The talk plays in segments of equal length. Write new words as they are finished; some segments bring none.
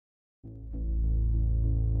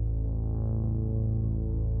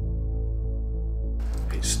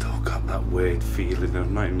got that weird feeling.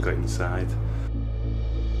 I've not even got inside.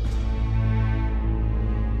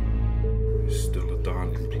 It's still a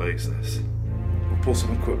daunting place, this. We'll pull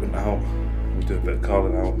some equipment out. We'll do a bit of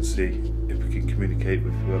calling out and see if we can communicate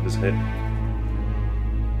with whoever's hit.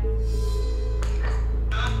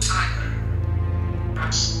 I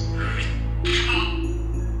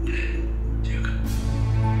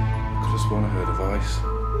just want to hear the voice.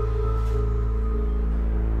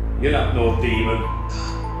 You're not no demon.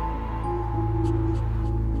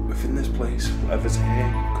 Within this place, whatever's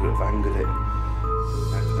here could have angered it.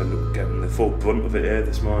 I could end up getting the full brunt of it here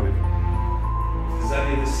this morning. If there's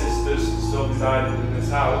any of the sisters still residing in this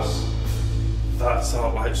house, that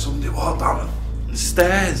sort like somebody walked down the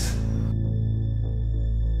stairs.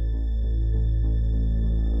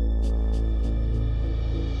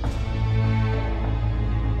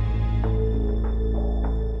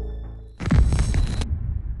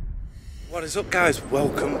 What is up, guys?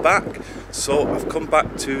 Welcome back. So I've come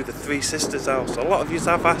back to the Three Sisters house. A lot of you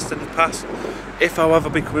have asked in the past if I'll ever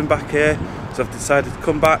be coming back here, so I've decided to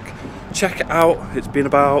come back, check it out. It's been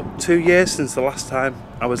about 2 years since the last time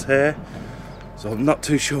I was here, so I'm not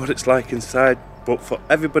too sure what it's like inside, but for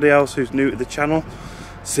everybody else who's new to the channel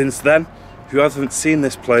since then, who hasn't seen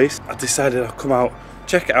this place, I decided I'll come out,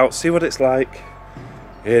 check it out, see what it's like,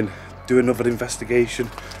 and do another investigation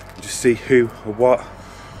and just see who or what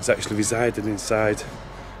is actually residing inside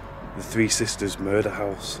the Three Sisters murder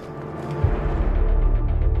house.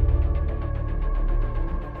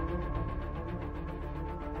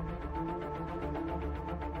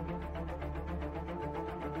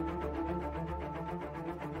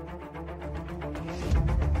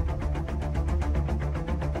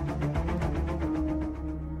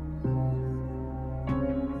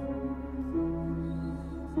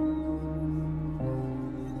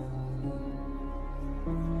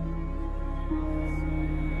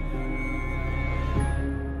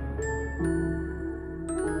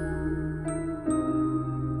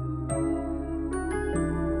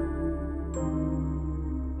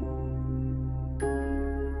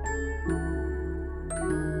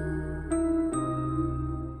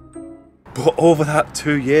 But over that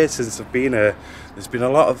 2 years since I've been here, there's been a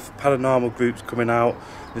lot of paranormal groups coming out.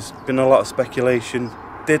 There's been a lot of speculation.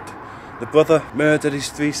 Did the brother murder his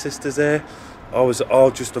three sisters here? Or was it all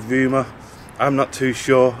just a rumour? I'm not too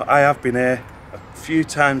sure. I have been here a few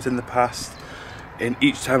times in the past, and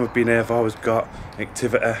each time I've been here I've always got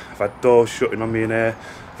activity. I've had doors shutting on me in here,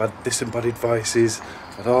 I've had disembodied voices,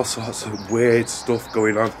 I've had all sorts of weird stuff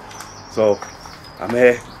going on. So I'm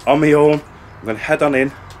here on my own. I'm going to head on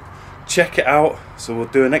in, check it out. So we'll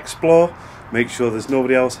do an explore, make sure there's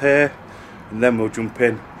nobody else here, and then we'll jump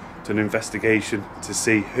in to an investigation to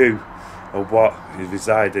see who or what is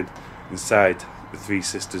residing inside the Three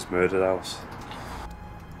Sisters murder house.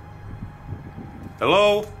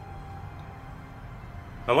 Hello?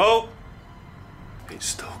 Hello? It's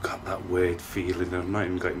still got that weird feeling. I've not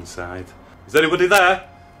even got inside. Is anybody there?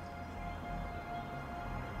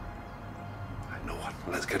 No one.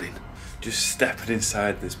 Let's get in. Just stepping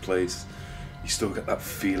inside this place, you still get that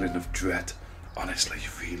feeling of dread. Honestly, you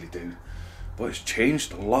really do. But it's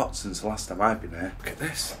changed a lot since the last time I've been here. Look at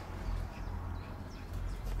this.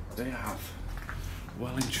 They have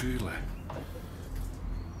well and truly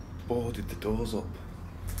boarded the doors up.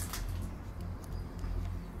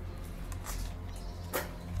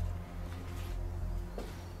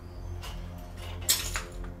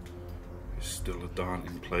 It's still a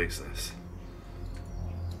daunting place, this.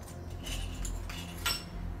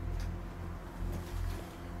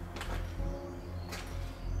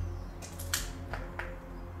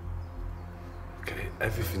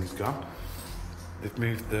 Everything's gone. They've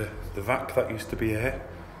moved the vac that used to be here,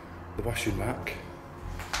 the washing vac,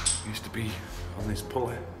 used to be on this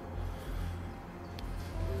pulley.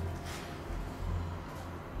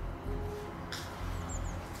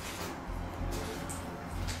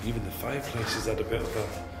 Even the fireplace has had a bit of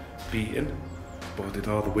a beating, boarded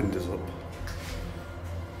all the windows up.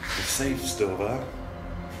 The safe's still there.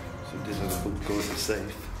 Somebody's had a go at the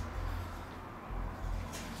safe.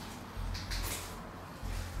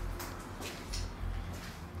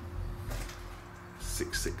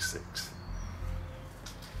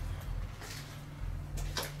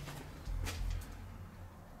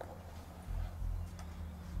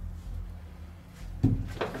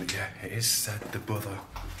 But yeah, it is said the brother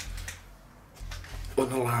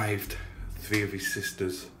unalived 3 of his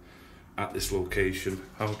sisters at this location.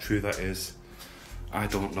 How true that is, I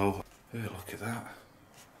don't know. Hey, look at that.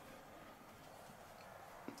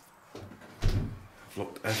 I've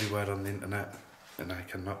looked everywhere on the internet and I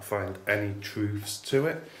cannot find any truths to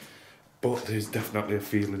it. But there's definitely a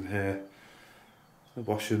feeling here. The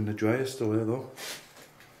washer and the dryer still here though.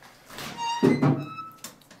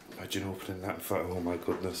 Imagine opening that and thought, oh my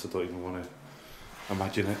goodness, I don't even want to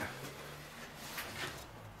imagine it.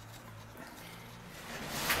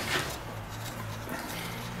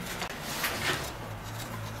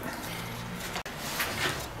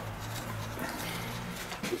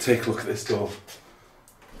 But take a look at this door.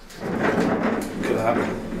 Look at that.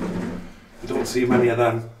 You don't see many of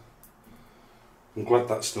them. I'm glad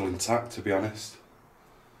that's still intact, to be honest.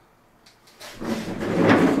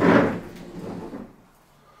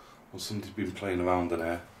 Well, somebody's been playing around in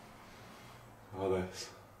here. Oh, this.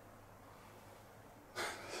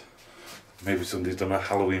 Maybe somebody's done a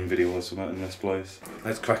Halloween video or something in this place.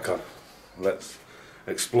 Let's crack on. Let's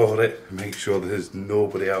explore it and make sure there's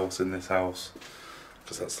nobody else in this house.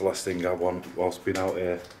 Because that's the last thing I want whilst being out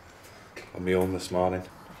here on my own this morning.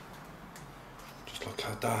 Just look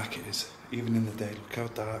how dark it is. Even in the day, look how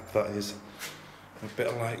dark that is. A bit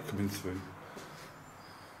of light coming through.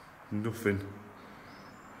 Nothing.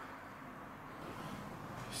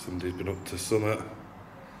 Somebody's been up to summit.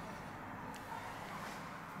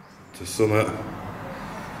 To summit.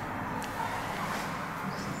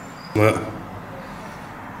 Summit.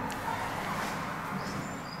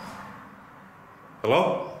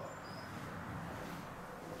 Hello?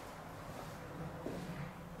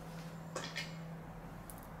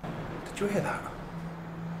 Did you hear that?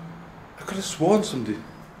 I could have sworn somebody.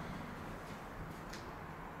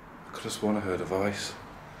 I could have sworn I heard a voice.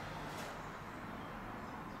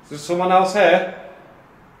 Is there someone else here?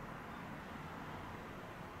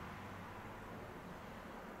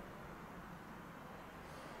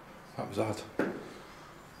 That was odd.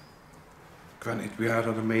 Granted, we are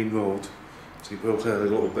on a main road, so you will hear a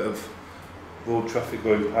little bit of road traffic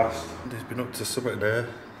going past. There's been up to something there.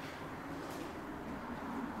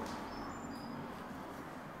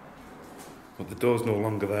 But the door's no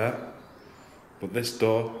longer there. But this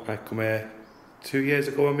door, I come here 2 years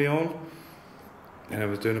ago on my own, and I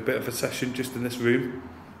was doing a bit of a session just in this room,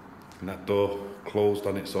 and that door closed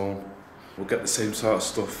on its own. We'll get the same sort of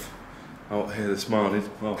stuff out here this morning.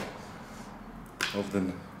 Well, other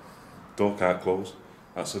than door can't close,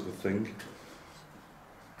 that's a good thing.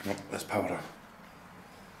 Oh, let's power on.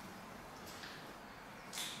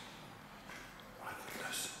 My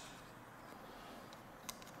goodness.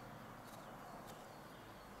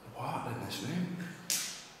 Water in this room.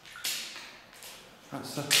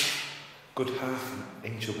 That's a good half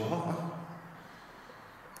an inch of water.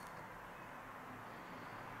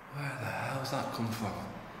 Where the hell's that come from?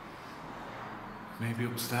 Maybe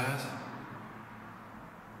upstairs?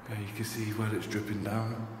 Yeah, you can see where it's dripping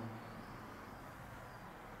down.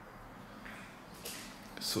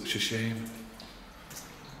 Such a shame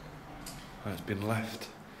that it's been left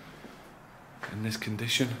in this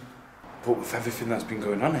condition. But with everything that's been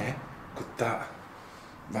going on here, could that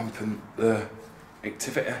rampant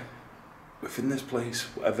activity within this place,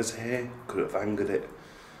 whatever's here, could have angered it,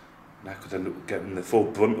 and I could end up getting the full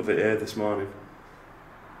brunt of it here this morning.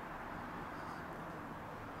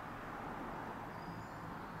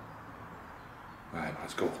 Right,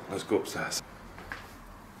 let's go upstairs.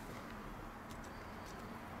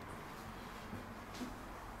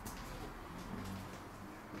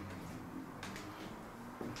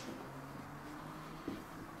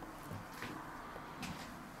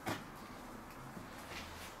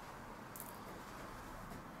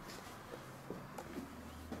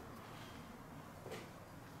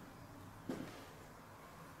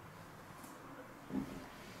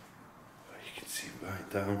 You can see right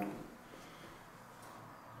down.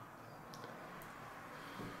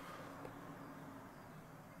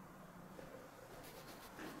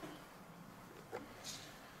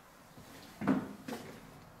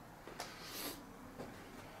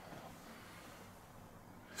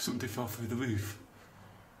 Something fell through the roof.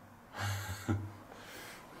 But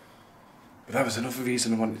that was another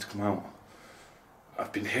reason I wanted to come out.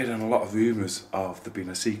 I've been hearing a lot of rumours of there being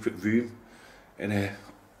a secret room in here,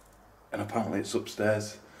 and apparently it's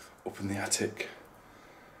upstairs, up in the attic.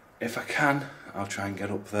 If I can, I'll try and get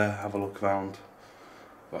up there, have a look around,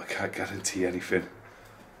 but I can't guarantee anything.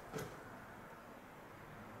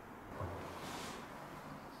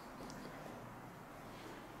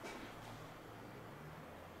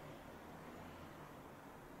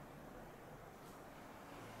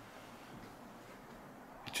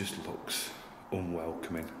 It just looks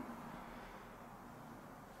unwelcoming.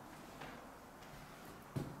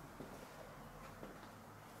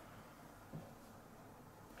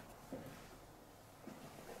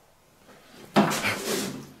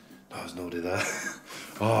 That was nobody there.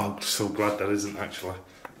 Oh, I'm so glad that isn't actually.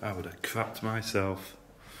 I would have crapped myself.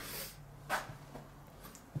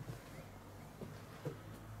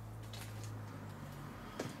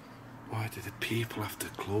 Why do the people have to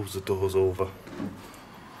close the doors over?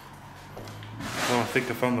 Oh, I think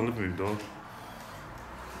I found the living room door.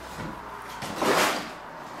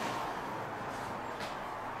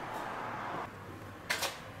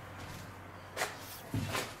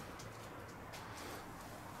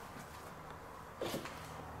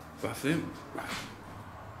 Bathroom.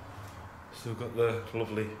 Still got the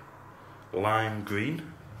lovely lime green.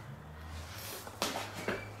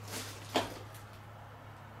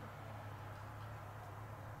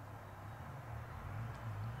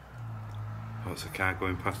 That's a car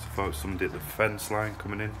going past. I thought somebody at the fence line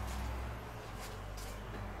coming in.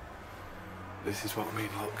 This is what I mean,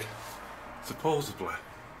 look. Supposedly,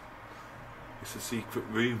 it's a secret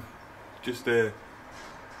room. Just there.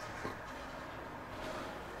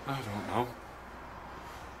 I don't know.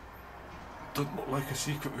 Doesn't look like a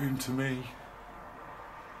secret room to me.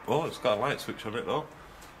 Oh, it's got a light switch on it though.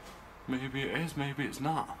 Maybe it is, maybe it's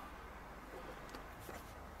not.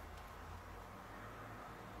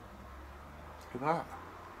 Look at that.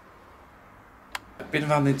 I've been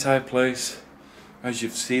around the entire place. As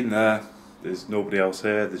you've seen there, there's nobody else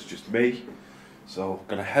here, there's just me. So I'm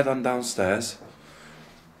gonna head on downstairs.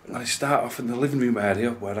 I'm gonna start off in the living room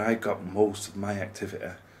area where I got most of my activity.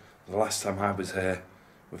 The last time I was here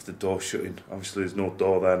with the door shutting. Obviously there's no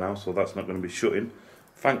door there now, so that's not going to be shutting,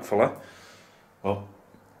 thankfully. Well,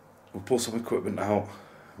 we'll pull some equipment out,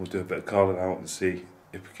 we'll do a bit of calling out and see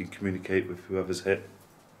if we can communicate with whoever's hit.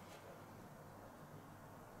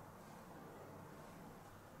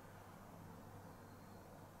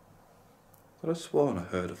 I could have sworn I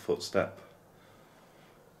heard a footstep.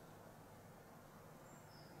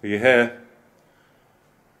 Are you here?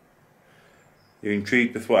 You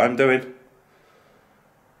intrigued with what I'm doing?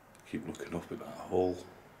 Keep looking up at that hole.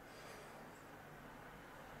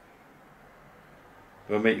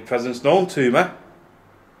 Do I make your presence known to me? That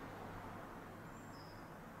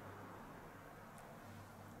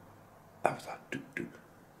was that doop doop.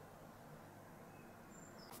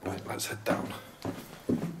 Right, let's head down.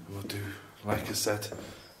 And we'll do, like I said,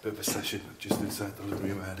 a bit of a session just inside the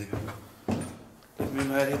living room area. Living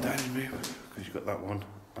room area, dining room, because you've got that one.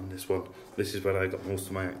 And this one, this is where I got most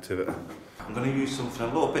of my activity. I'm going to use something a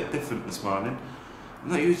little bit different this morning. I've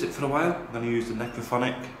not used it for a while. I'm going to use the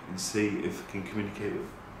necrophonic and see if I can communicate with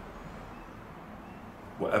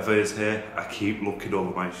whatever is here. I keep looking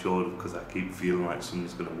over my shoulder because I keep feeling like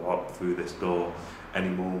someone's going to walk through this door any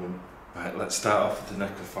moment. Right, let's start off with the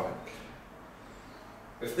necrophonic.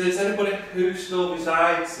 If there's anybody who still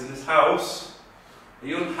resides in this house, are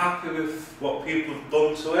you unhappy with what people have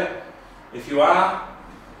done to it? If you are,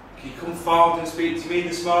 can you come forward and speak to me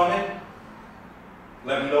this morning?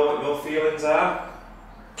 Let me know what your feelings are.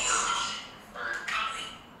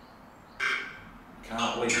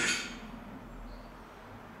 Can't leave.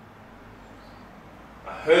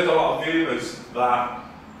 I heard a lot of rumours that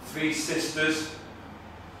 3 sisters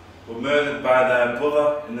were murdered by their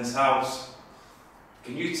brother in this house.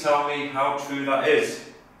 Can you tell me how true that is?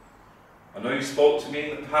 I know you spoke to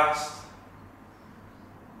me in the past.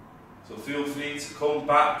 So feel free to come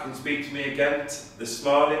back and speak to me again this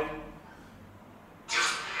morning.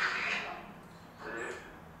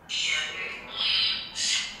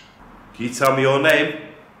 Can you tell me your name?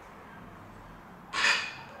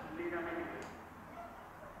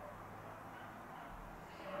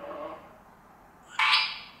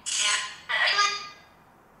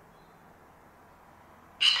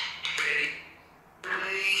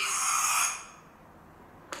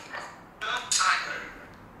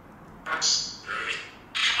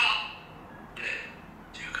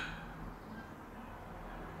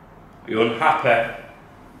 You're unhappy?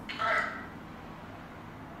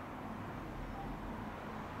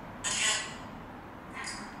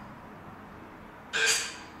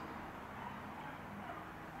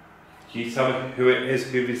 Can you tell me who it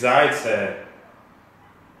is who resides here?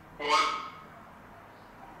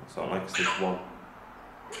 It's not like it's just one.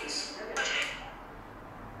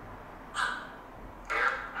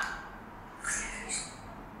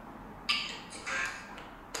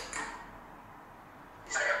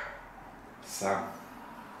 Sam.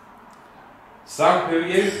 Sam, who are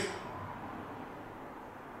you?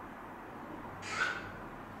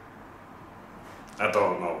 I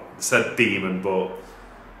don't know. It said demon, but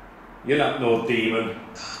you're not no demon.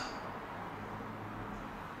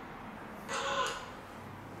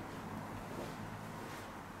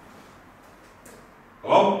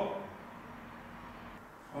 Hello?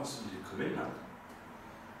 Oh, somebody come in now.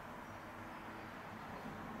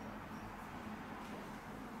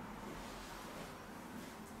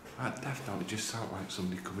 That definitely just sounds like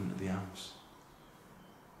somebody coming to the house.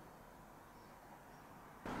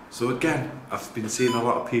 So again, I've been seeing a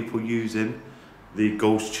lot of people using the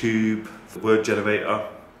ghost tube, the word generator,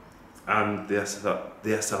 and the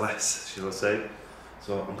SLS, shall I say.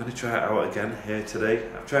 So I'm going to try it out again here today.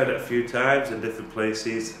 I've tried it a few times in different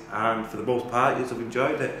places, and for the most part, I've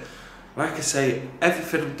enjoyed it. Like I say,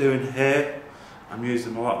 everything I'm doing here, I'm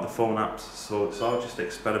using a lot of the phone apps, so it's all just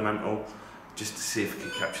experimental, just to see if I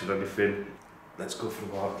can capture anything. Let's go for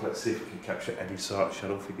a walk, let's see if we can capture any sort of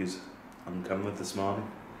shadow figures on camera this morning.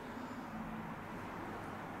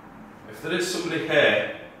 If there is somebody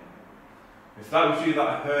here, if that was you that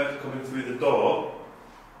I heard coming through the door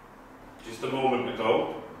just a moment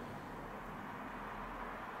ago,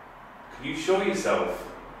 can you show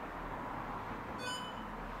yourself?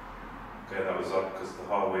 Okay, that was odd because the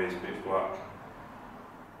hallway is pitch black.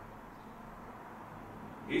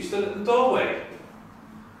 Are you still at the doorway?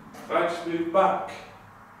 If I just move back,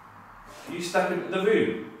 can you step into the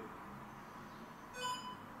room?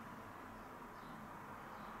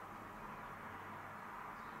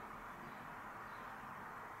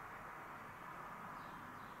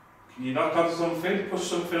 Can you knock on something, push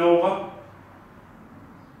something over?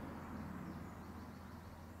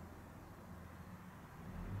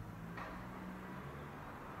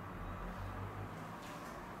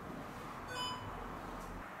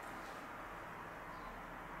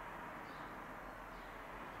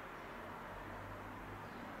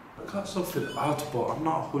 I got something odd, but I'm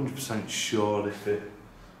not 100% sure if it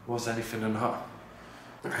was anything or not.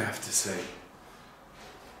 I have to say,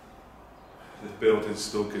 this building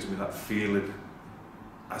still gives me that feeling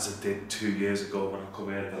as it did 2 years ago when I come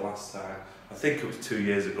here the last time. I think it was 2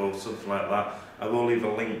 years ago, something like that. I will leave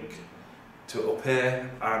a link to up here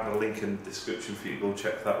and a link in the description for you to go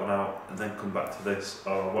check that one out, and then come back to this,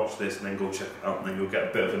 or watch this and then go check it out, and then you'll get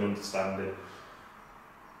a bit of an understanding.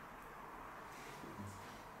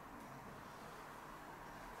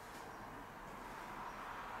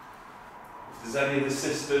 If there's any of the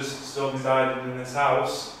sisters still residing in this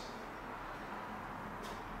house,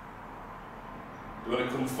 you want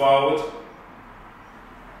to come forward,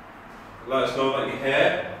 let us know that you're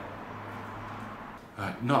here.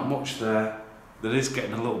 Right, not much there. There is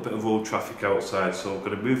getting a little bit of road traffic outside, so we're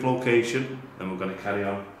going to move location, then we're going to carry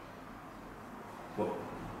on.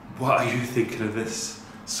 What are you thinking of this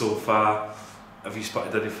so far? Have you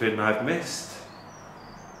spotted anything I've missed?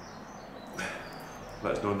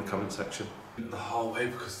 Let us know in the comment section. The hallway,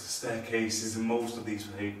 because the staircases in most of these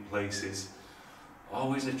places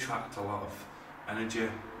always attract a lot of energy.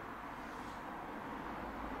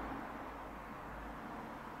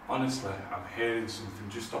 Honestly, I'm hearing something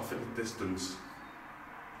just off in the distance.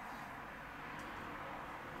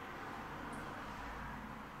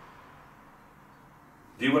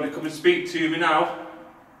 Do you want to come and speak to me now?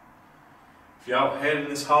 If you're out here in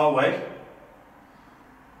this hallway,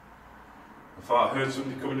 I thought I heard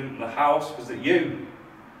somebody coming into the house. Was it you?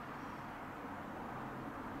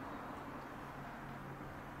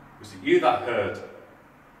 Was it you that heard?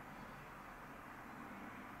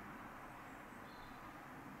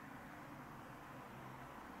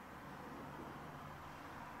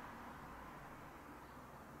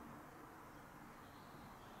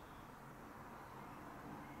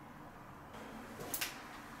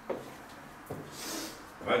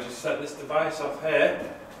 If I just set this device off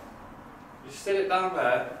here, just sit it down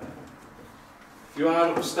there. If you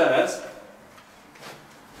are upstairs,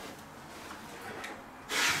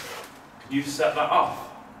 can you set that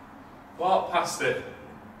off? Walk past it.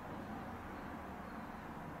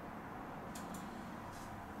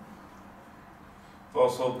 I've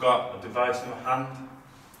also got a device in my hand.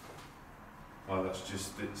 Oh, that's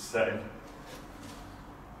just its setting.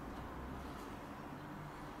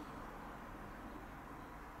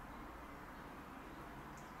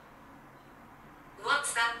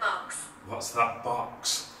 What's that box? What's that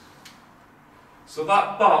box? So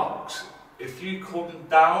that box, if you come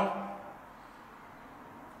down,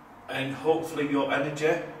 and hopefully your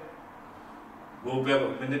energy will be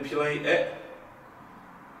able to manipulate it,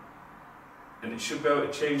 and it should be able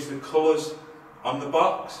to change the colours on the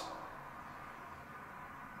box.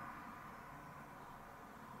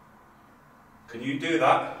 Can you do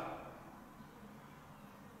that?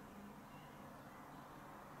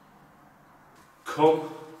 Come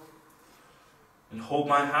and hold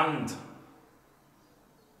my hand.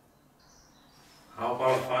 How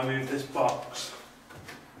about if I move this box?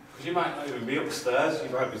 Because you might not even be upstairs, you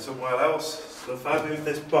might be somewhere else. So if I move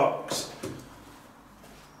this box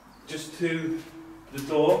just to the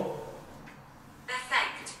door.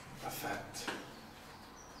 Perfect. Perfect.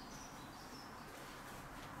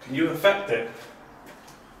 Can you affect it?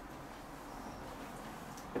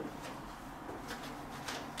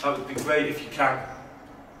 That would be great if you can.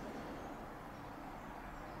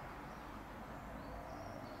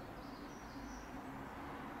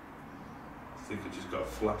 I think I just got a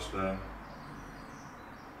flash there.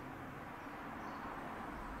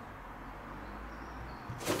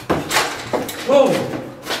 Whoa!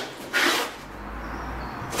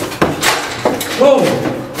 Whoa!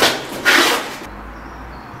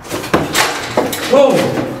 Whoa!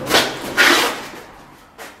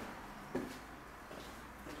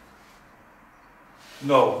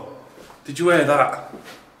 No. Did you hear that?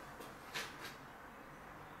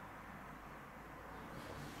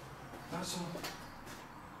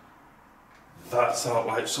 That's not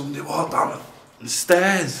like somebody walked down the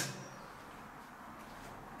stairs.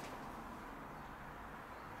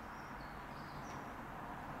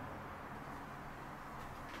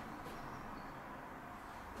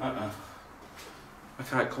 I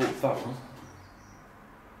can't cope with that one.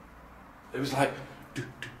 It was like do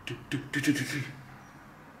do do do do do do do.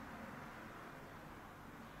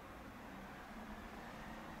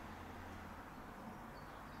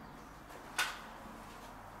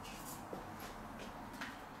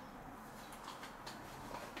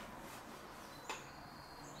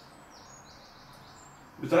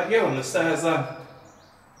 Was that you on the stairs then?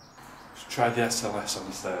 Let's try the SLS on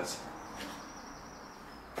the stairs.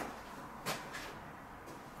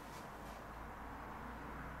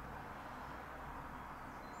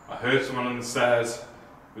 I heard someone on the stairs.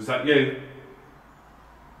 Was that you?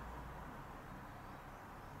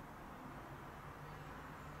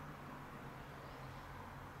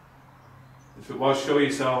 If it was, show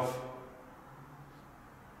yourself.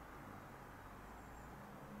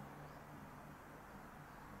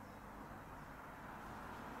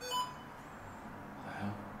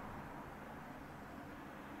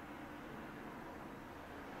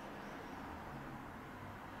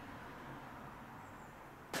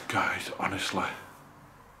 Guys, honestly,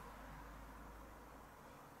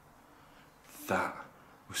 that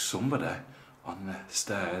was somebody on the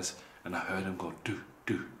stairs, and I heard him go do,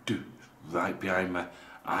 do, do, right behind me.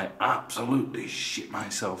 I absolutely shit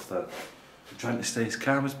myself there. I'm trying to stay as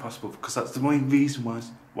calm as possible, because that's the main reason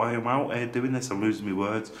why I'm out here doing this. I'm losing my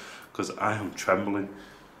words, because I am trembling.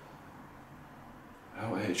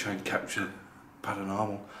 I'm out here trying to capture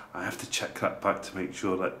paranormal. I have to check that back to make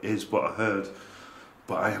sure that is what I heard.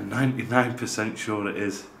 But I am 99% sure it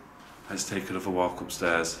is. Let's take another walk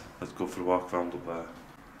upstairs. Let's go for a walk around up there.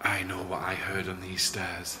 I know what I heard on these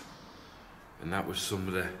stairs. And that was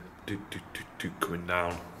somebody coming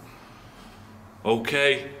down.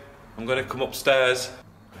 Okay, I'm gonna come upstairs.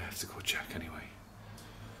 I have to go check anyway.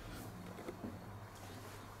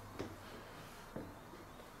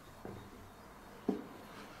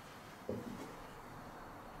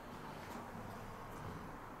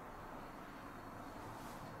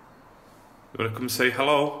 You wanna come say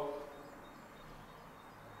hello?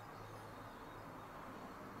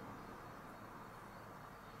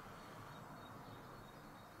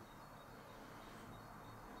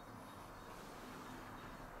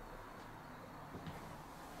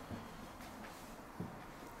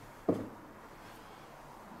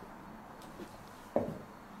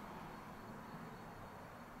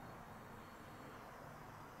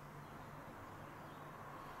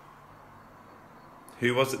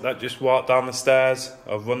 Who was it that just walked down the stairs,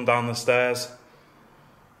 or run down the stairs?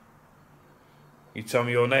 You tell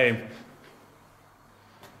me your name.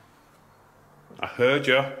 I heard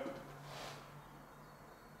you.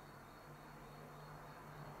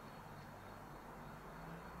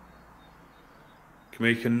 Can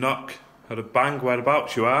we knock at a bang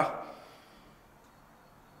whereabouts you are?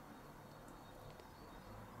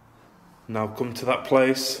 Now come to that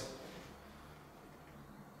place.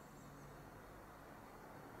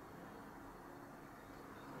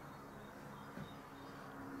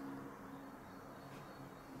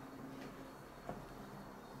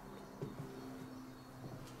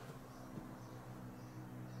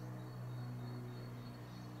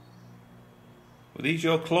 Are these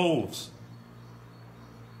your clothes?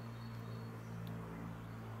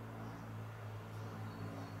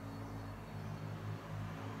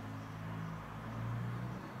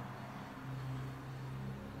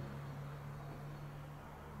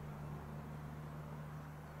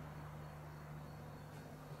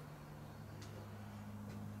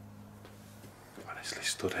 Honestly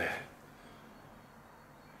stood here.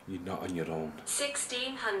 You're not on your own.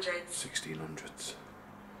 1600s. 1600s.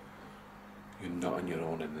 You're not on your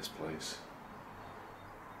own in this place.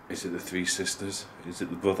 Is it the three sisters? Is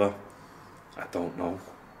it the brother? I don't know.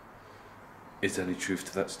 Is there any truth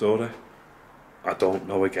to that story? I don't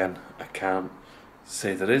know again. I can't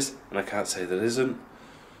say there is, and I can't say there isn't.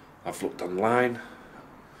 I've looked online.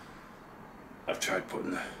 I've tried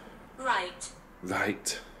putting the...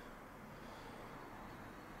 Right.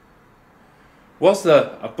 Was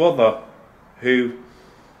there a brother who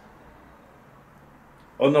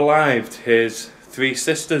unalived his 3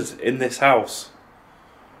 sisters in this house?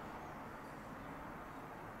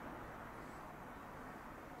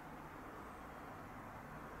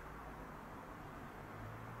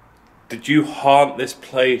 Did you haunt this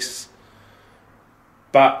place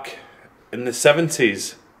back in the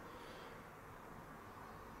 70s?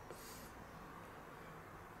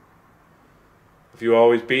 Have you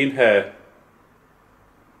always been here?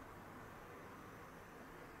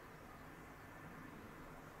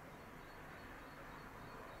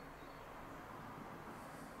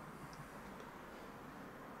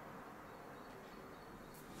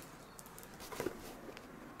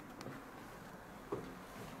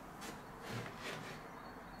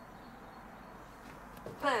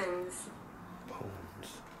 Bones.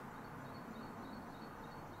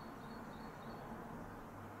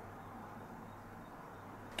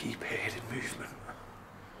 Keep hearing movement.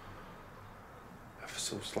 Ever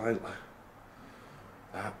so slightly.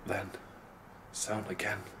 That then. Sound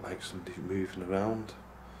again like somebody moving around.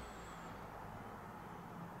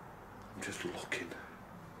 I'm just looking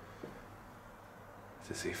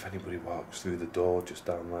to see if anybody walks through the door just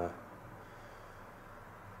down there.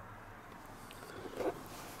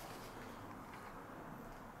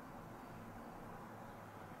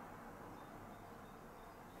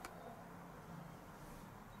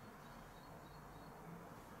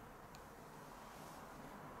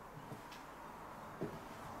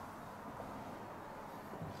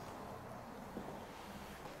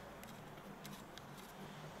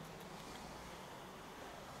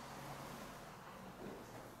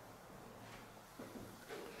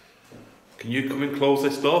 Can you come and close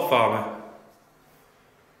this door for me?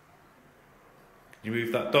 Can you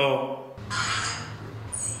move that door?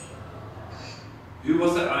 Who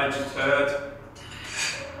was it I just heard?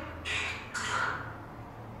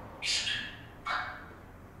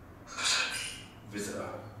 Visitor.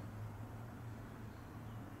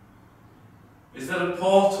 Is there a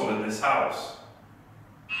portal in this house?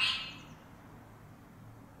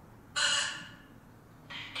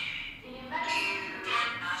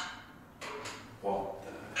 What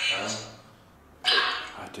the hell?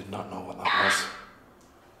 I did not know what that was.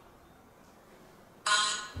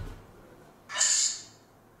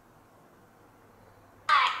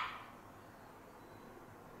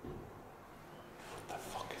 What the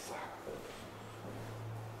fuck is that?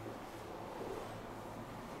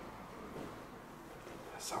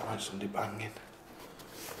 That sounds like somebody banging.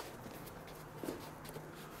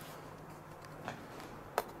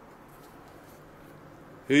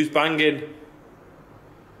 Who's banging?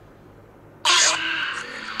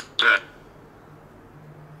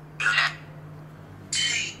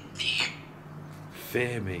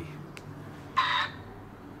 Fear me.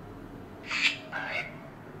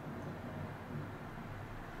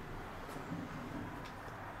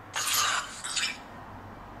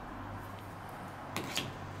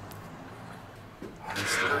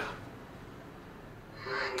 Honestly.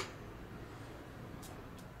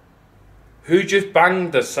 Who just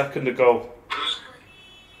banged a second ago?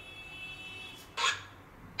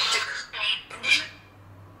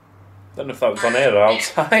 Don't know if that was on air or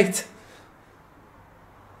outside.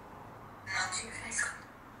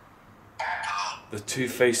 The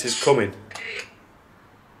Two-Face is coming.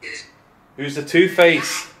 Who's the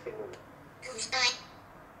Two-Face? It's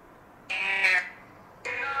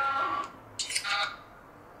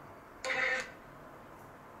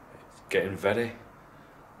getting very...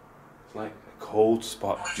 It's like a cold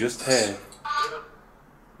spot just here.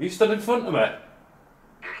 You stood in front of me?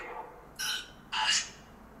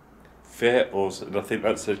 Fear us, and I think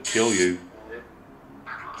that said kill you.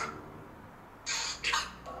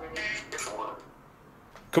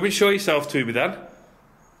 Come and show yourself to me then.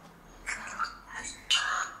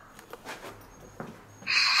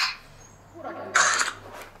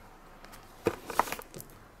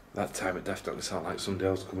 That time it definitely sounded like somebody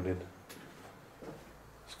else coming in.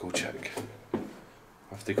 Let's go check. I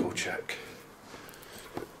have to go check.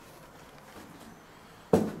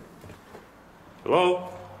 Hello?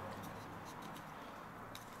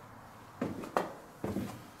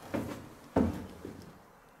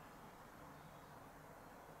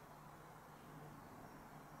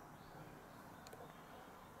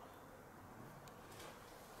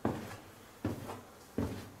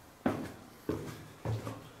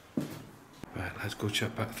 Right, let's go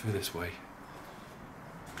check back through this way.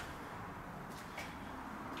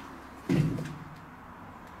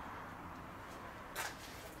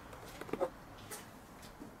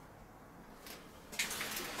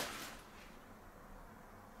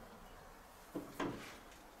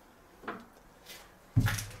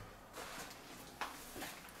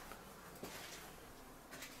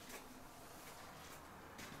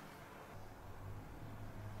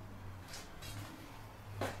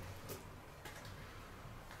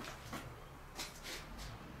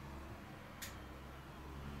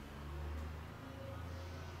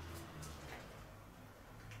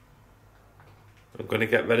 I'm going to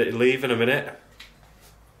get ready to leave in a minute.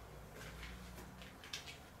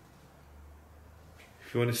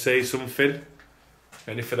 If you want to say something,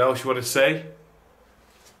 anything else you want to say,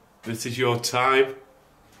 this is your time.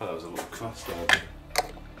 Oh, that was a little cross there.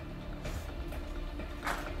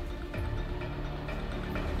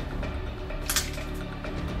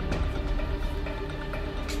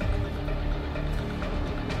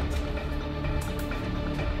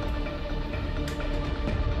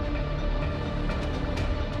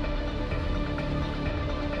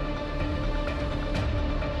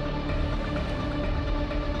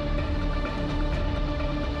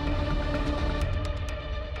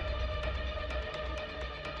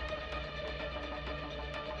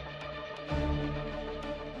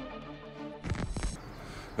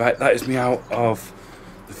 Right, that is me out of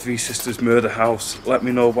the Three Sisters murder house. Let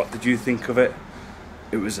me know, what did you think of it?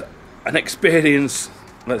 It was an experience,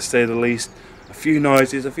 let's say the least. A few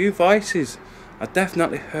noises, a few voices. I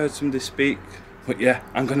definitely heard somebody speak. But yeah,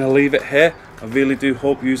 I'm going to leave it here. I really do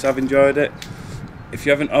hope you have enjoyed it. If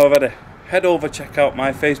you haven't already, head over, check out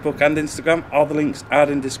my Facebook and Instagram. All the links are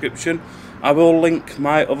in the description. I will link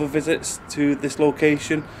my other visits to this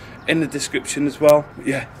location in the description as well. But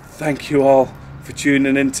yeah, thank you all for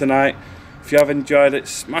tuning in tonight. If you have enjoyed it,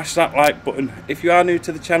 smash that like button. If you are new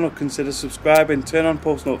to the channel, consider subscribing, turn on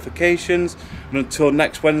post notifications, and until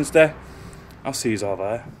next Wednesday, I'll see you all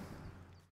there.